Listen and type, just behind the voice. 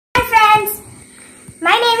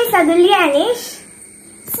is Adulya Anish,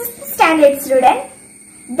 6th standard student.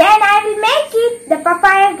 Then I will make it the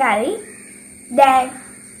papaya curry. Then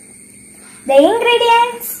the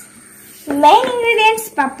ingredients, main ingredients: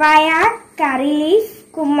 papaya, curry leaf,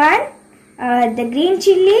 cumin, the green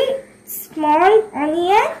chilli, small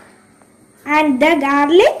onion, and the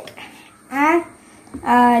garlic, and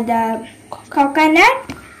the coconut,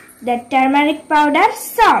 the turmeric powder,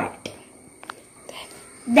 salt.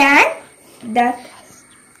 Then the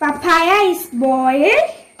papaya is boiled.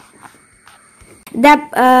 The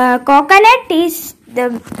coconut is the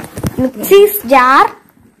mixing jar.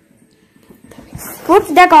 Put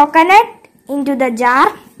the coconut into the jar.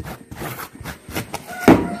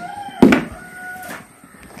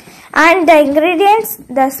 And the ingredients: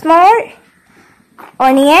 the small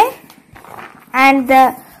onion and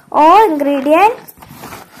the all ingredients: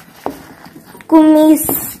 cumin,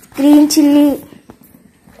 green chilli,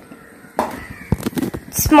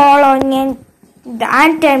 small onion,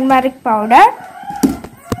 and turmeric powder,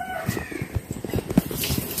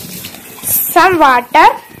 some water,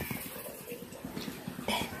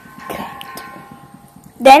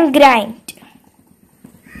 then grind.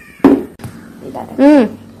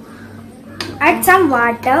 Add some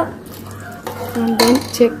water and then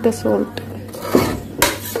check the salt.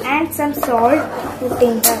 And some salt. Put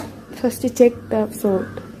in the. First check the salt.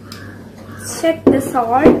 Check the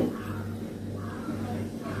salt.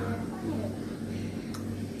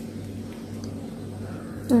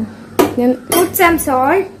 Then put some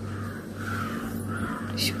salt.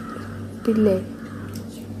 Pille.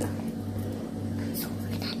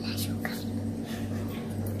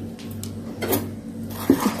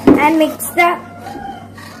 And mix the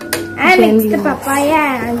papaya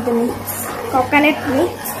and the coconut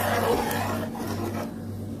mix.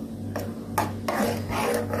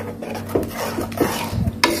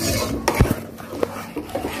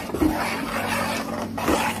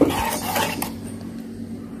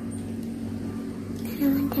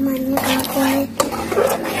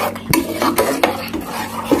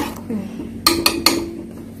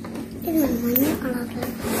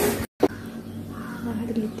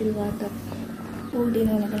 Add little water.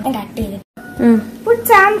 Put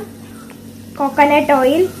some coconut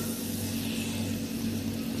oil.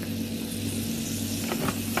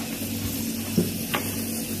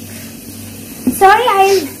 Sorry,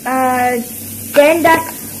 I then the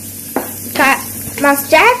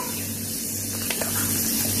mustard.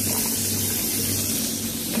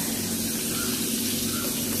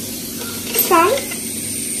 Some.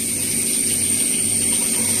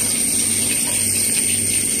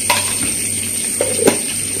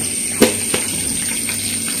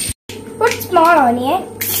 Put small onion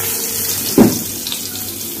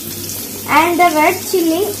and the red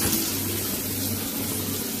chilli.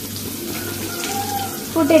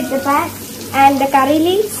 Put it in the pan and the curry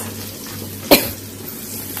leaves.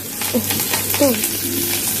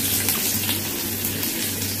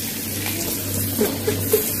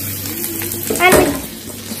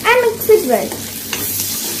 and mix it well.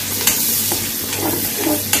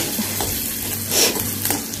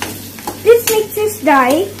 This mix is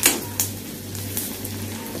dry.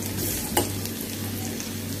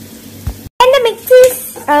 And the mix is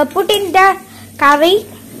put in the curry.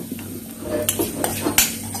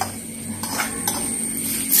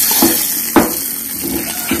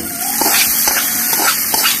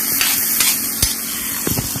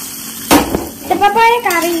 The papaya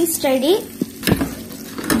curry is ready.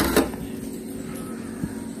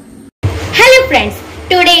 Hello friends,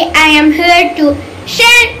 today I am here to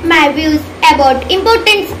share my views about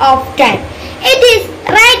importance of time. It is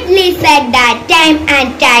rightly said that time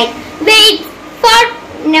and tide waits for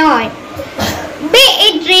no one. Be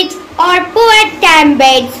it rich or poor, time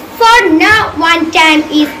waits for no one. Time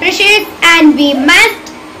is precious and we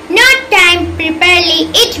must know time properly.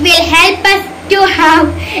 It will help us to have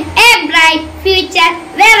a bright future,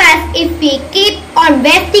 whereas if we keep on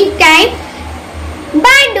wasting time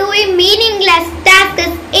by doing meaningless tasks,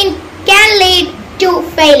 it can lead to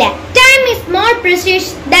failure. Time is more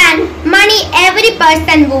precious than money. Every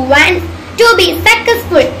person who wants to be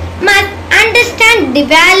successful must understand the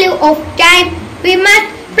value of time. We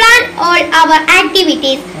must plan all our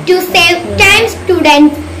activities to save time.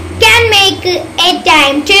 Students can make a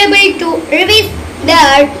timetable to revise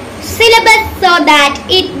their syllabus so that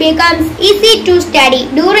it becomes easy to study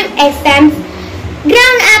during exams.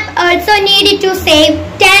 Grown-up also need to save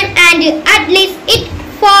time and at least it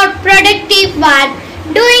for productive work.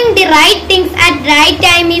 Doing the right things at right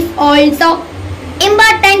time is also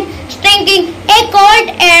important. Drinking a cold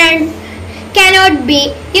air cannot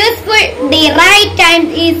be useful. The right time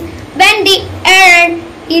is when the air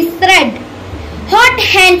is thread. Hot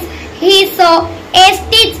hands he saw a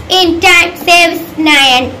stitch in time saves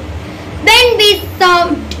 9. When we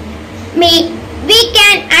sound me, we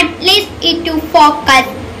can at least it to focus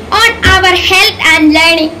on our health and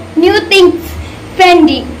learning new things.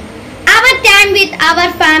 Friendly. Our time with our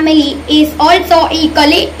family is also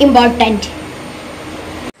equally important.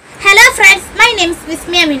 Hello friends, my name is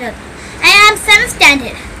Vismaya Vinod. I am 7th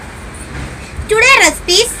standard. Today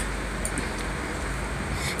recipe is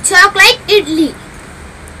chocolate idli.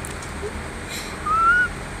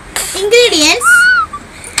 Ingredients: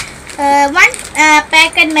 1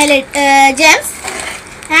 packet millet gems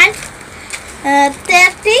and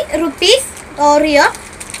 30 rupees Oreo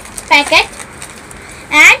packet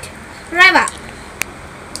and rava.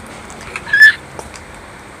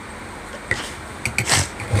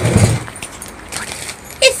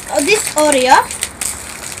 This Oreo,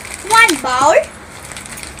 1 bowl,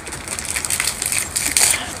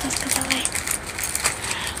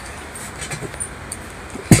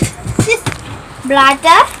 this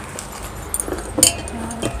blatter,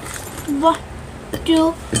 1,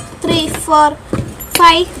 2, 3, 4,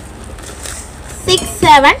 5, 6,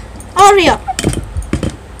 7 Oreo.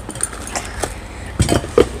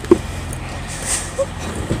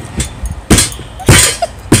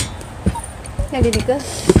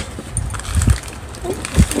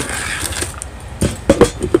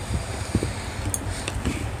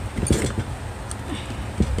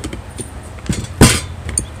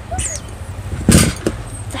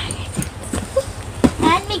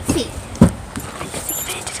 And mix it.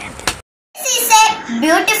 This is a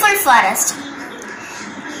beautiful forest.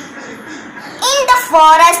 In the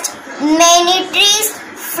forest, many trees,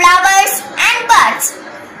 flowers and birds.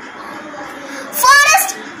 Forest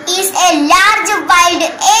is a large wild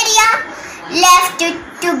area left to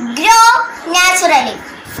grow naturally.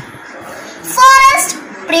 Forest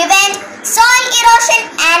prevent soil erosion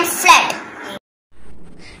and flood.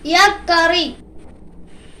 Egg curry.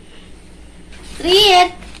 3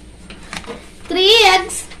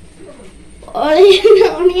 eggs,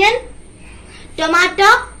 onion, tomato,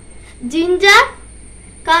 ginger,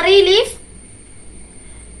 curry leaf,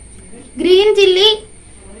 green chilli,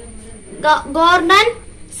 garden,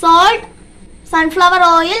 salt, sunflower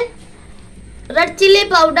oil, red chilli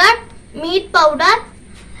powder, meat powder,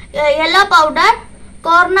 yellow powder,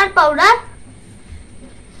 corn powder,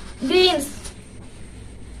 greens,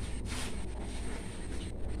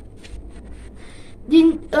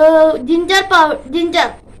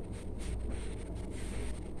 ginger.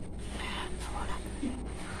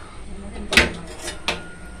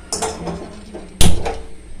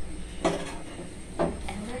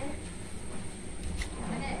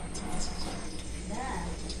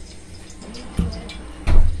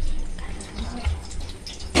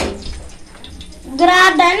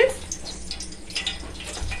 Gardens,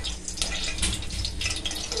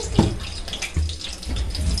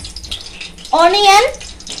 onion,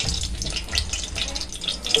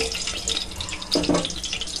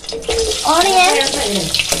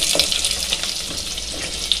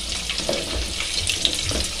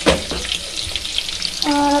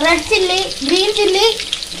 red chilli, green chilli,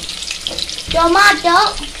 tomato,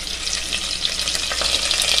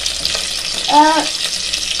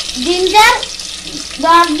 ginger,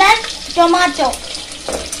 garden, tomato.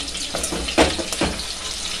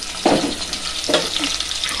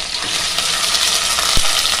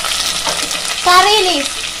 Curry leaf.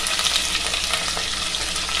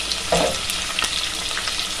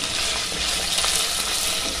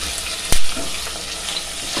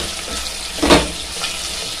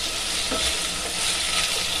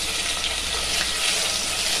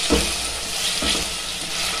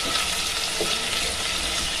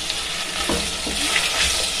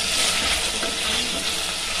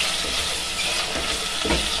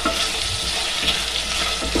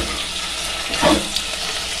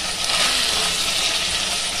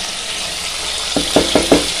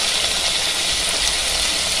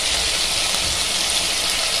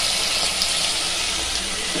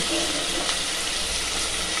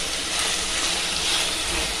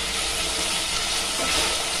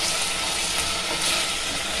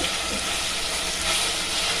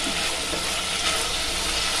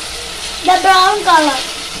 The brown color.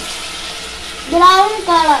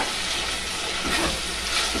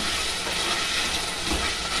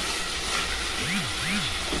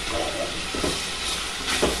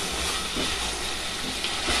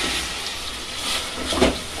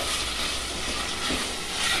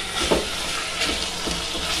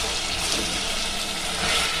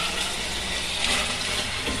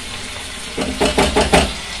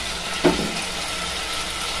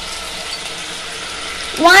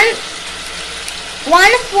 1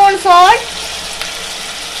 spoon salt,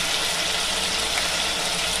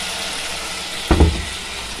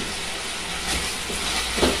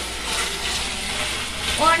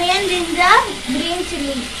 onion, ginger, green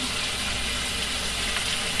chilli.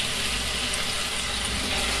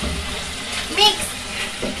 Mix.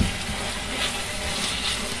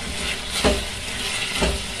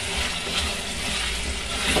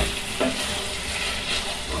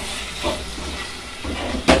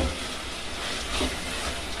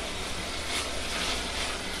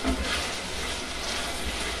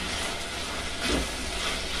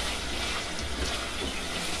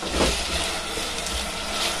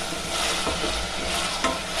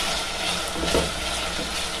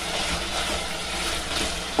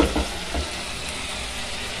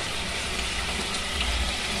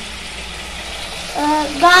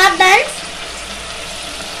 Gardens,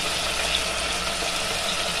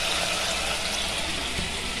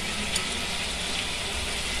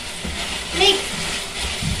 mix.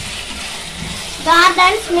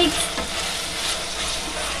 Gardens, mix.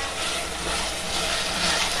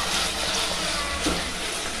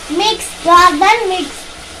 Mix. Garden, mix.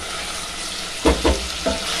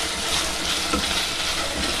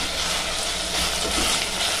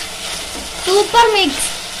 Super mix.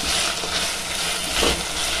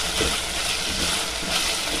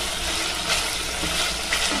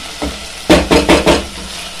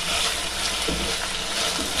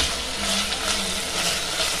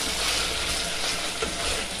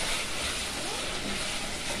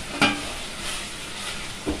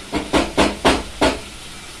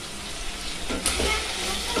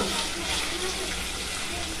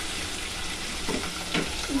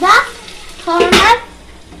 The corner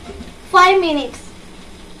 5 minutes.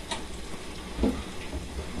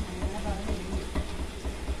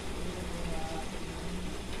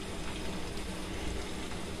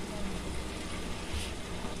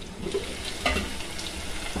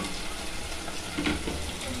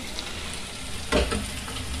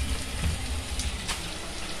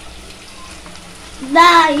 The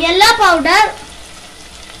yellow powder,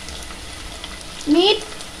 meat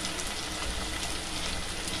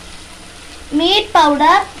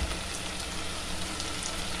powder,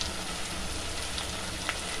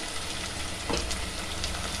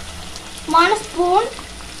 one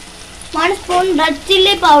spoon red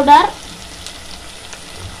chilli powder,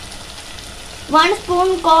 1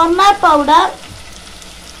 spoon corner powder,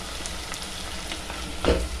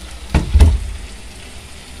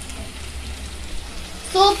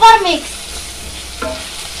 super mix.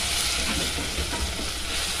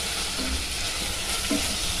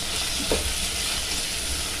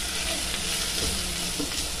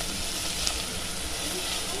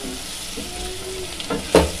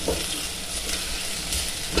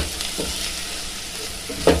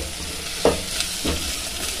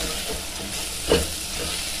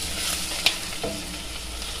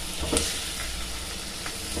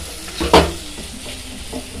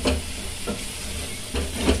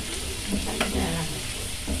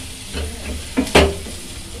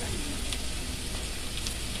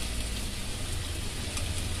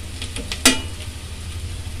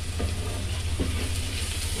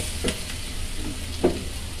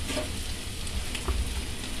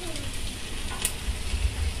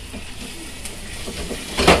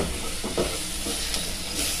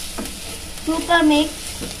 Super mix.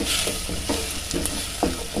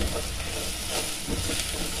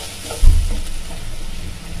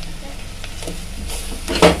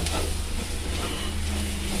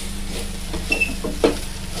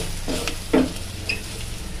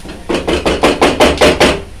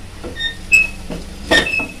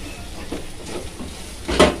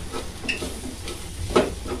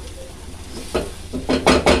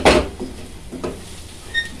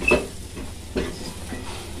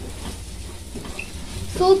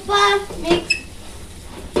 Super mix.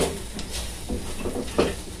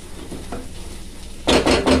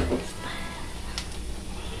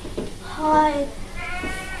 Hi,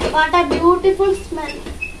 what a beautiful smell.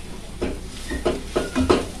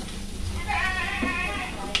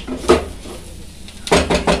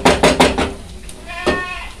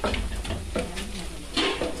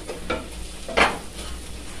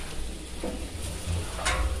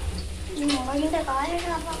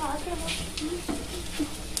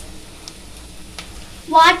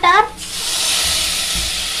 Water,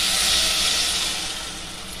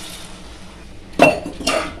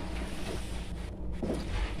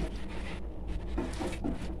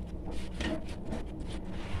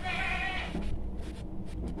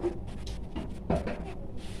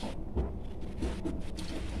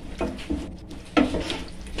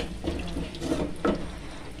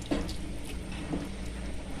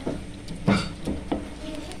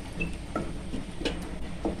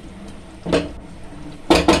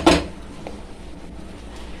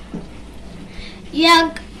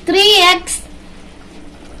 3 eggs.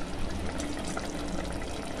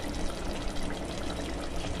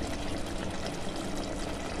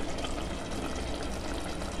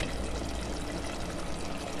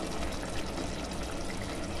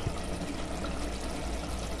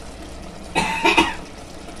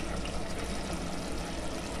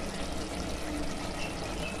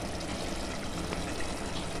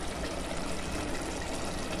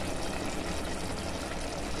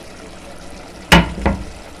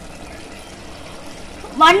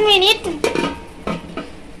 One minute.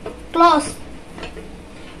 Close.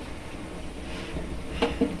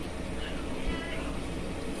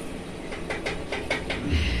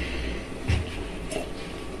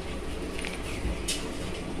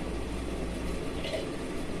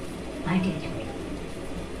 I did.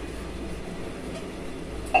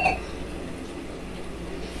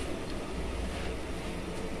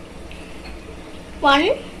 One.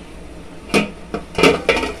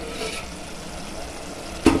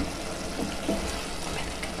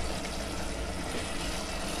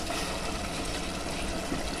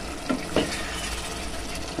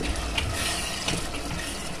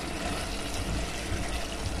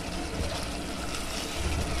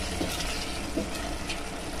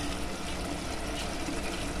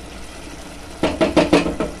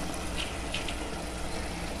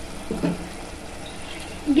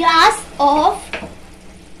 Glass of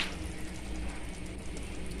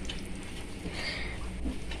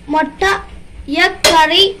motta egg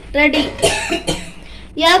curry ready.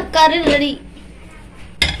 Egg curry ready.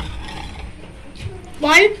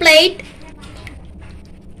 1 plate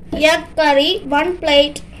egg curry. 1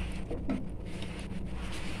 plate.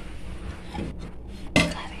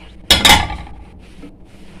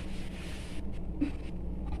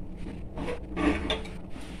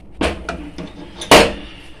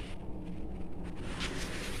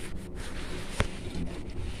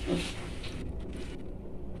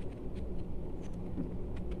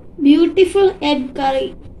 Beautiful egg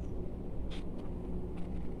curry.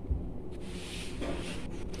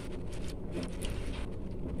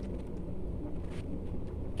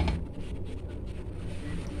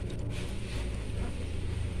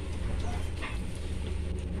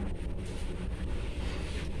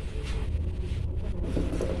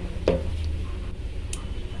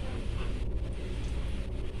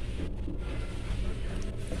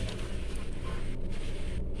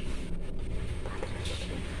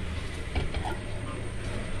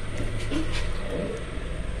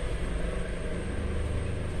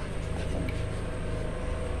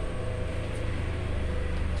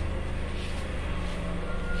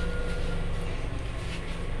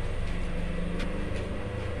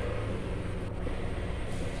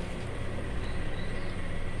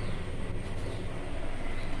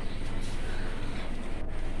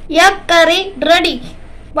 Egg curry ready.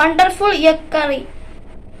 Wonderful egg curry.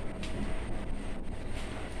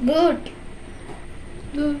 Good.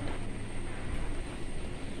 Good.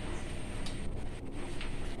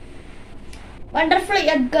 Wonderful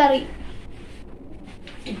egg curry.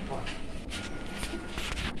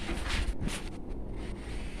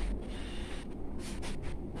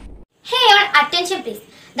 Hey all, attention please.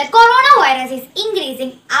 The coronavirus is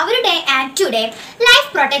increasing every day and today life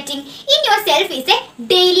protecting in yourself is a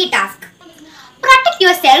daily task. Protect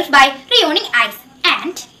yourself by removing ice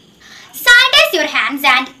and sanitize your hands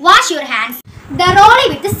and wash your hands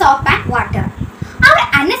thoroughly with soap and water. Our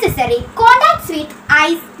unnecessary contacts with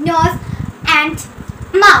eyes, nose and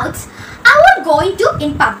mouths avoid going to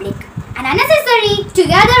in public. And unnecessary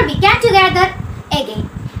together we can together again.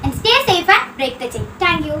 And stay safe and break the chain.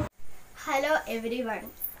 Thank you. Hello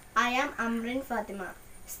everyone, I am Amrin Fatima,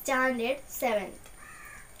 standard 7th.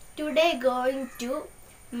 Today going to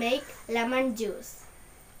make lemon juice.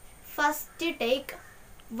 First take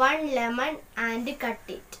 1 lemon and cut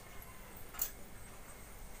it.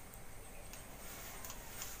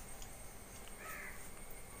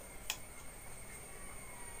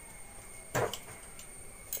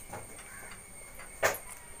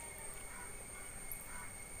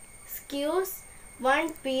 Squeeze 1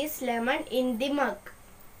 piece lemon in the mug.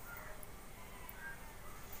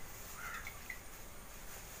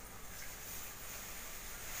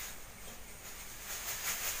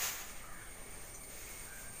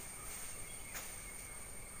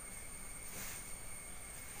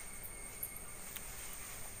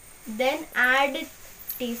 Then add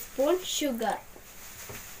teaspoon sugar.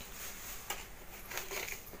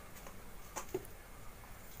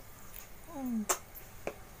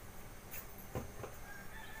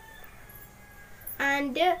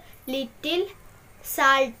 And little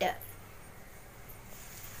salt.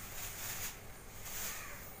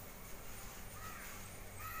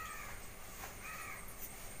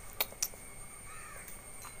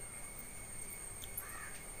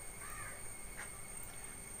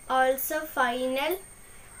 Also final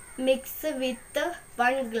mix with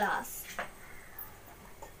 1 glass.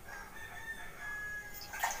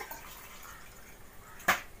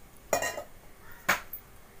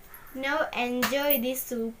 Now enjoy this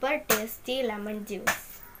super tasty lemon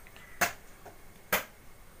juice.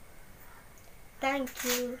 Thank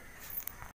you.